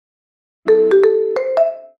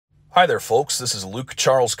Hi there, folks. This is Luke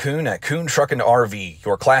Charles Kuhn at Kuhn Truck and RV,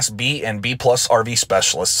 your Class B and B Plus RV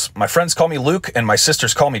specialists. My friends call me Luke and my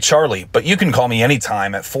sisters call me Charlie, but you can call me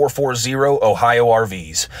anytime at 440 Ohio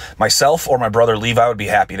RVs. Myself or my brother Levi would be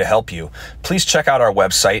happy to help you. Please check out our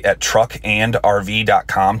website at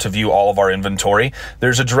truckandrv.com to view all of our inventory.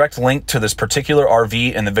 There's a direct link to this particular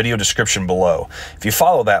RV in the video description below. If you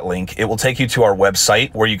follow that link, it will take you to our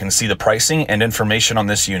website where you can see the pricing and information on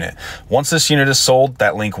this unit. Once this unit is sold,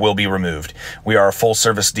 that link will be removed. We are a full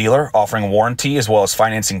service dealer offering warranty as well as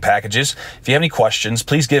financing packages. If you have any questions,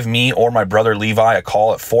 please give me or my brother Levi a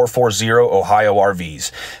call at 440 Ohio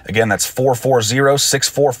RVs. Again, that's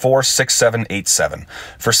 440-644-6787.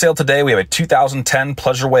 For sale today, we have a 2010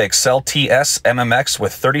 Pleasureway Excel TS MMX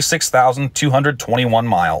with 36,221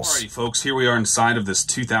 miles. Alrighty, folks, here we are inside of this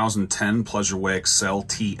 2010 Pleasureway Excel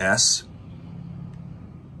TS.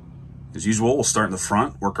 As usual, we'll start in the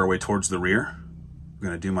front, work our way towards the rear. I'm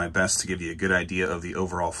going to do my best to give you a good idea of the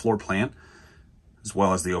overall floor plan, as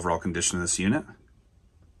well as the overall condition of this unit.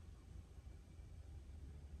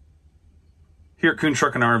 Here at Kuhn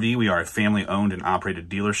Truck and RV, we are a family-owned and operated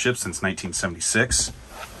dealership since 1976.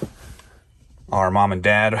 Our mom and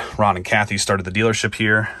dad, Ron and Kathy, started the dealership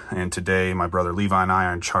here, and today my brother Levi and I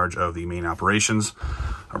are in charge of the main operations.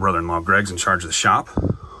 Our brother-in-law Greg's in charge of the shop.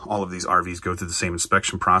 All of these RVs go through the same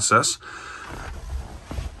inspection process.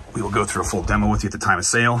 We will go through a full demo with you at the time of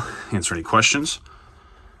sale, answer any questions.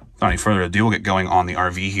 Without any further ado, we'll get going on the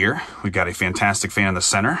RV here. We've got a fantastic fan in the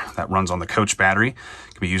center that runs on the coach battery.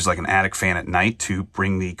 It can be used like an attic fan at night to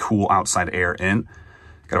bring the cool outside air in.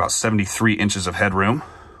 Got about 73 inches of headroom.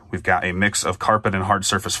 We've got a mix of carpet and hard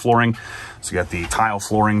surface flooring. So you got the tile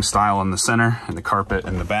flooring style in the center and the carpet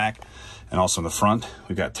in the back and also in the front.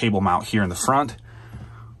 We've got table mount here in the front.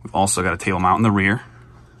 We've also got a table mount in the rear.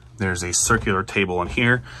 There's a circular table in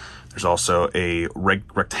here. There's also a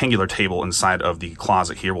rectangular table inside of the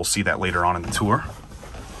closet here. We'll see that later on in the tour.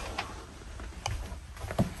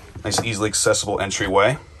 Nice, easily accessible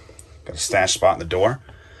entryway. Got a stash spot in the door.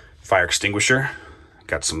 Fire extinguisher.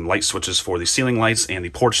 Got some light switches for the ceiling lights and the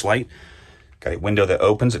porch light. Got a window that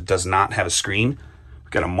opens. It does not have a screen.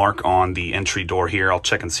 We've got a mark on the entry door here. I'll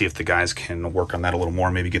check and see if the guys can work on that a little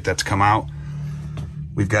more, maybe get that to come out.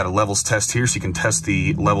 We've got a levels test here, so you can test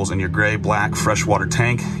the levels in your gray, black, freshwater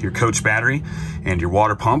tank, your coach battery, and your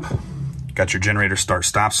water pump. Got your generator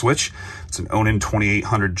start-stop switch. It's an Onan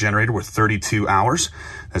 2800 generator with 32 hours.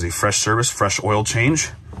 Has a fresh service, fresh oil change.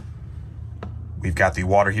 We've got the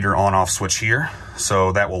water heater on-off switch here,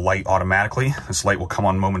 so that will light automatically. This light will come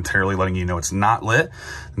on momentarily, letting you know it's not lit,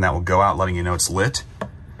 and that will go out, letting you know it's lit.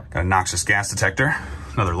 Got a noxious gas detector,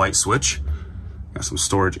 another light switch. Got some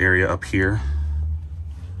storage area up here.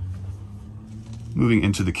 Moving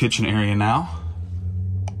into the kitchen area now.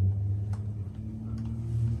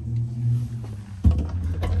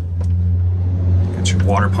 Got your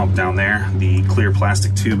water pump down there. The clear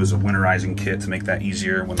plastic tube is a winterizing kit to make that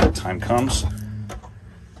easier when the time comes.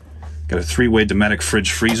 Got a 3-way Dometic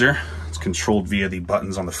fridge freezer. It's controlled via the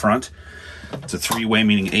buttons on the front. It's a 3-way,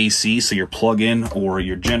 meaning AC, so your plug-in or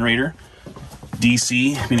your generator.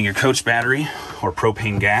 DC, meaning your coach battery or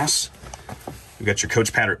propane gas. We've got your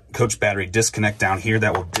coach battery disconnect down here.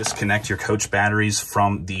 That will disconnect your coach batteries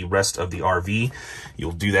from the rest of the RV.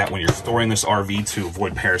 You'll do that when you're storing this RV to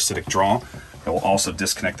avoid parasitic draw. It will also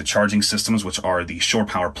disconnect the charging systems, which are the shore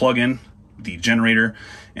power plug-in, the generator,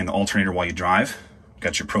 and the alternator while you drive.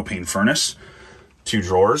 Got your propane furnace, 2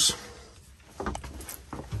 drawers.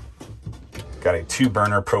 Got a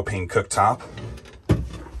 2-burner propane cooktop.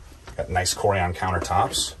 Got nice Corian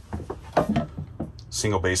countertops.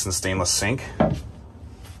 Single basin stainless sink.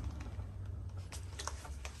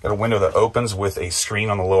 Got a window that opens with a screen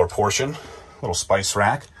on the lower portion. Little spice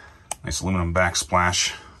rack. Nice aluminum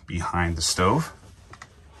backsplash behind the stove.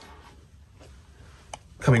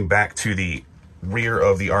 Coming back to the rear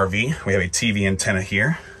of the RV, we have a TV antenna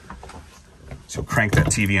here. So crank that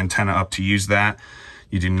TV antenna up to use that.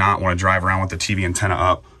 You do not want to drive around with the TV antenna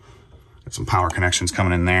up. Got some power connections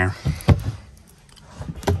coming in there.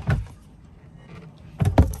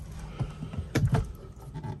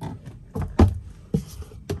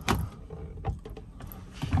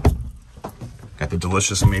 Got the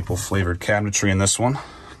delicious maple flavored cabinetry in this one.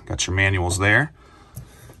 Got your manuals there.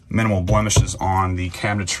 Minimal blemishes on the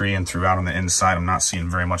cabinetry and throughout on the inside. I'm not seeing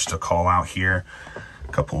very much to call out here.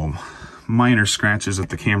 A couple minor scratches that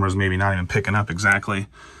the camera's maybe not even picking up exactly.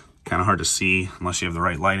 Kind of hard to see unless you have the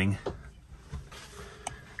right lighting.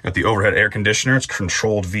 Got the overhead air conditioner. It's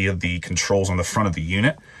controlled via the controls on the front of the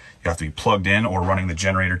unit. You have to be plugged in or running the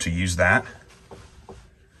generator to use that.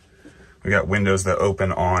 We got windows that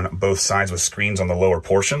open on both sides with screens on the lower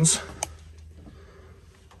portions.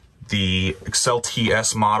 The Excel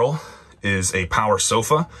TS model is a power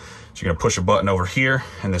sofa. So you're gonna push a button over here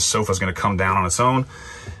and this sofa is gonna come down on its own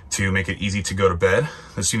to make it easy to go to bed.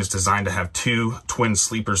 This unit's designed to have 2 twin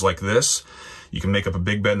sleepers like this. You can make up a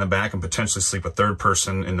big bed in the back and potentially sleep a 3rd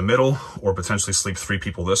person in the middle, or potentially sleep 3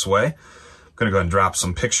 people this way. I'm gonna go ahead and drop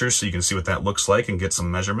some pictures so you can see what that looks like and get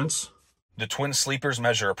some measurements. The twin sleepers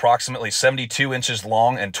measure approximately 72 inches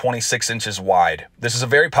long and 26 inches wide. This is a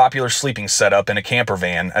very popular sleeping setup in a camper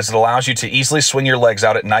van, as it allows you to easily swing your legs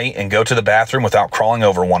out at night and go to the bathroom without crawling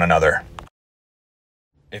over one another.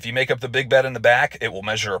 If you make up the big bed in the back, it will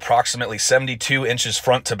measure approximately 72 inches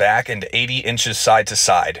front to back and 80 inches side to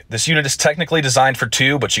side. This unit is technically designed for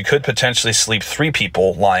 2, but you could potentially sleep 3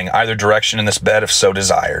 people lying either direction in this bed if so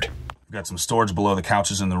desired. We've got some storage below the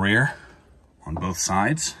couches in the rear on both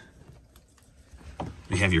sides.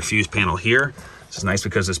 You have your fuse panel here. This is nice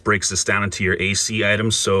because this breaks this down into your AC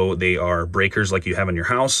items, so they are breakers like you have in your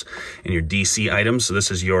house, and your DC items. So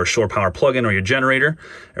this is your shore power plug-in or your generator.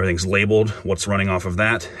 Everything's labeled what's running off of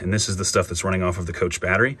that, and this is the stuff that's running off of the coach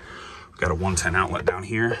battery. We've got a 110 outlet down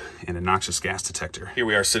here and a noxious gas detector. Here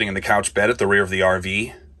we are sitting in the couch bed at the rear of the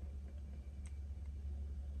RV.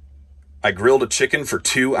 I grilled a chicken for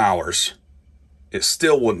 2 hours. It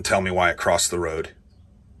still wouldn't tell me why it crossed the road.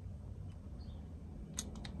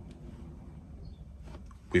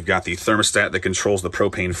 We've got the thermostat that controls the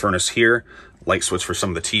propane furnace here, light switch for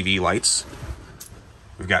some of the TV lights.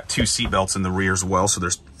 We've got 2 seat belts in the rear as well, so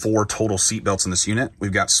there's 4 total seat belts in this unit.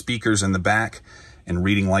 We've got speakers in the back and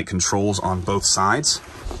reading light controls on both sides.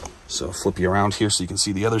 So flip you around here so you can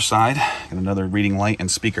see the other side. And another reading light and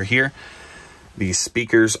speaker here. These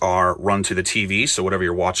speakers are run to the TV, so whatever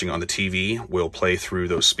you're watching on the TV will play through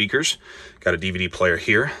those speakers. Got a DVD player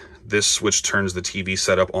here. This switch turns the TV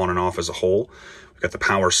setup on and off as a whole. We've got the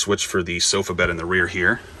power switch for the sofa bed in the rear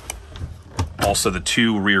here. Also, the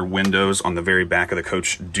 2 rear windows on the very back of the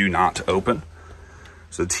coach do not open.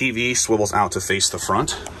 So the TV swivels out to face the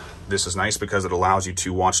front. This is nice because it allows you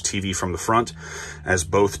to watch TV from the front, as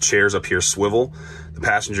both chairs up here swivel. The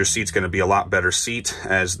passenger seat's going to be a lot better seat,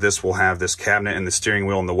 as this will have this cabinet and the steering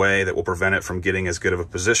wheel in the way that will prevent it from getting as good of a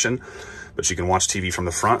position. But you can watch TV from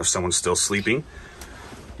the front if someone's still sleeping.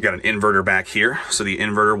 You got an inverter back here, so the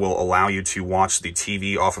inverter will allow you to watch the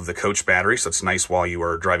TV off of the coach battery, so it's nice while you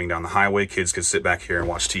are driving down the highway. Kids could sit back here and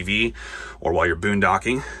watch TV, or while you're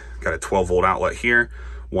boondocking. Got a 12-volt outlet here,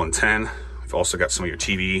 110. We've also got some of your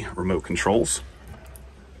TV remote controls.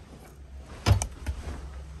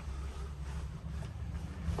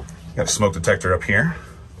 Got a smoke detector up here.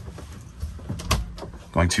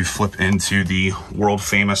 Going to flip into the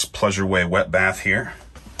world-famous Pleasure Way wet bath here.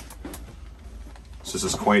 So this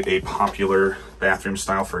is quite a popular bathroom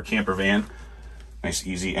style for a camper van. Nice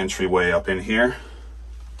easy entryway up in here.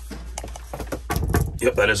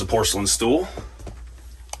 Yep, that is a porcelain stool.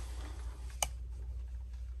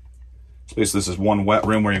 So basically this is one wet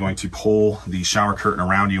room where you're going to pull the shower curtain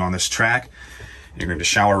around you on this track. You're going to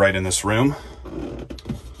shower right in this room.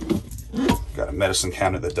 Got a medicine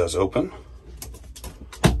cabinet that does open.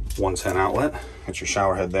 110 outlet. Got your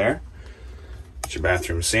shower head there. Got your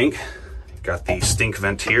bathroom sink. Got the stink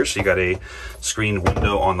vent here, so you got a screened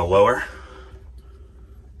window on the lower.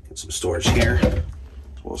 Get some storage here,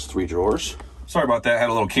 as well as 3 drawers. Sorry about that, had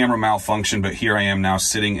a little camera malfunction, but here I am now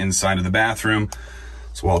sitting inside of the bathroom.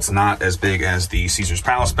 So while it's not as big as the Caesar's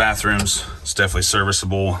Palace bathrooms, it's definitely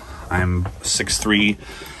serviceable. I'm 6'3",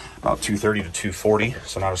 about 230 to 240,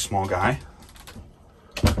 so not a small guy.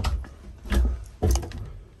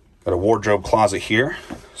 Got a wardrobe closet here,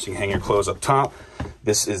 so you can hang your clothes up top.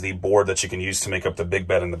 This is the board that you can use to make up the big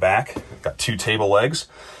bed in the back. Got 2 table legs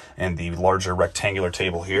and the larger rectangular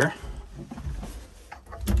table here.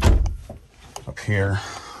 Up here,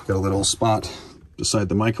 got a little spot beside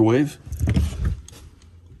the microwave.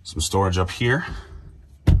 Some storage up here.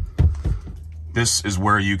 This is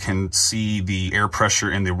where you can see the air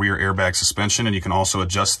pressure in the rear airbag suspension, and you can also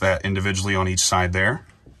adjust that individually on each side there.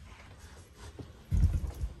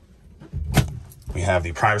 We have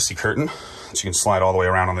the privacy curtain, so you can slide all the way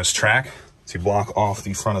around on this track to block off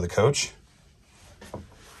the front of the coach.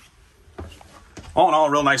 All in all,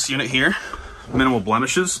 a real nice unit here. Minimal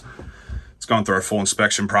blemishes. It's gone through our full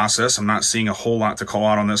inspection process. I'm not seeing a whole lot to call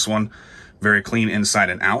out on this one. Very clean inside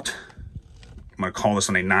and out. I'm going to call this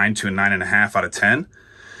one a 9 to a 9.5 out of 10.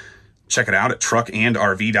 Check it out at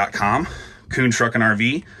truckandrv.com. Kuhn Truck and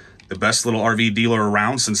RV, the best little RV dealer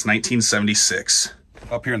around since 1976.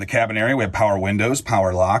 Up here in the cabin area, we have power windows,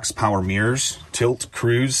 power locks, power mirrors, tilt,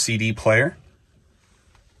 cruise, CD player.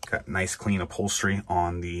 Got nice clean upholstery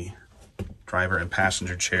on the Driver and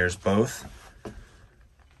passenger chairs both.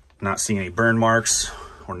 Not seeing any burn marks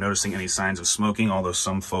or noticing any signs of smoking, although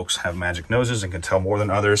some folks have magic noses and can tell more than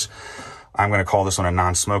others. I'm going to call this one a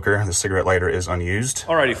non-smoker. The cigarette lighter is unused.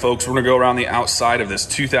 Alrighty, folks, we're going to go around the outside of this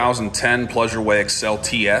 2010 Pleasureway XL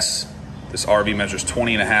TS. This RV measures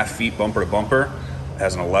 20.5 feet bumper to bumper. It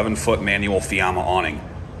has an 11-foot manual Fiamma awning.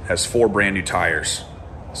 It has 4 brand new tires.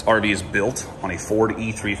 This RV is built on a Ford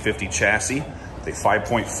E350 chassis with a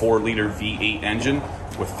 5.4-liter V8 engine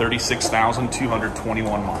with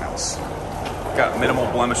 36,221 miles. Got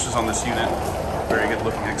minimal blemishes on this unit. Very good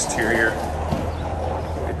looking exterior.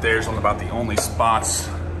 There's one about the only spots.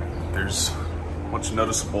 There's much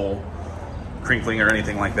noticeable crinkling or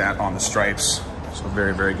anything like that on the stripes. So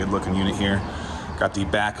very, very good looking unit here. Got the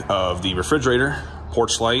back of the refrigerator,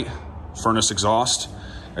 porch light, furnace exhaust.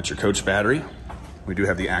 Got your coach battery. We do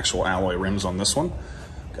have the actual alloy rims on this one.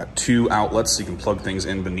 Got 2 outlets so you can plug things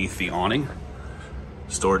in beneath the awning.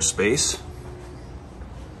 Storage space.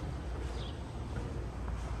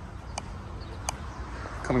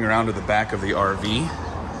 Coming around to the back of the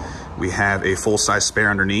RV, we have a full-size spare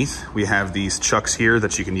underneath. We have these chucks here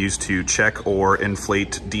that you can use to check or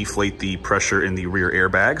inflate, deflate the pressure in the rear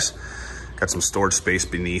airbags. Got some storage space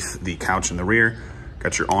beneath the couch in the rear.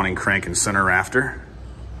 Got your awning crank and center rafter.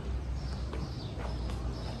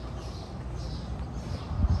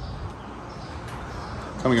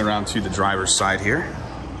 Coming around to the driver's side here,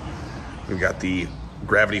 we've got the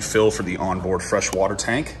gravity fill for the onboard fresh water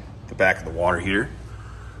tank, the back of the water heater,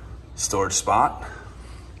 storage spot,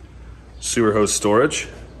 sewer hose storage.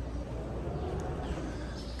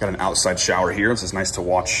 Got an outside shower here. This is nice to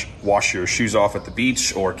wash your shoes off at the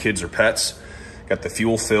beach or kids or pets. Got the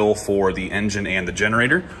fuel fill for the engine and the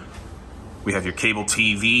generator. We have your cable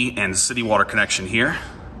TV and city water connection here.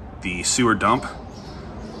 The sewer dump,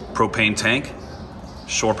 propane tank,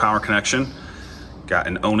 shore power connection. Got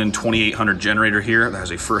an Onan 2800 generator here that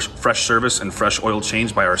has a fresh service and fresh oil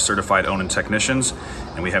change by our certified Onan technicians.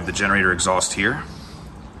 And we have the generator exhaust here.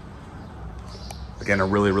 Again, a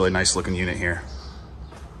really, really nice looking unit here.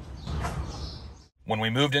 When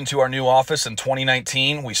we moved into our new office in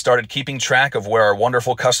 2019, we started keeping track of where our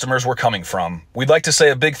wonderful customers were coming from. We'd like to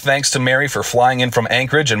say a big thanks to Mary for flying in from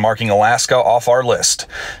Anchorage and marking Alaska off our list.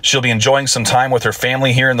 She'll be enjoying some time with her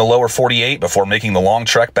family here in the lower 48 before making the long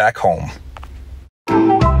trek back home.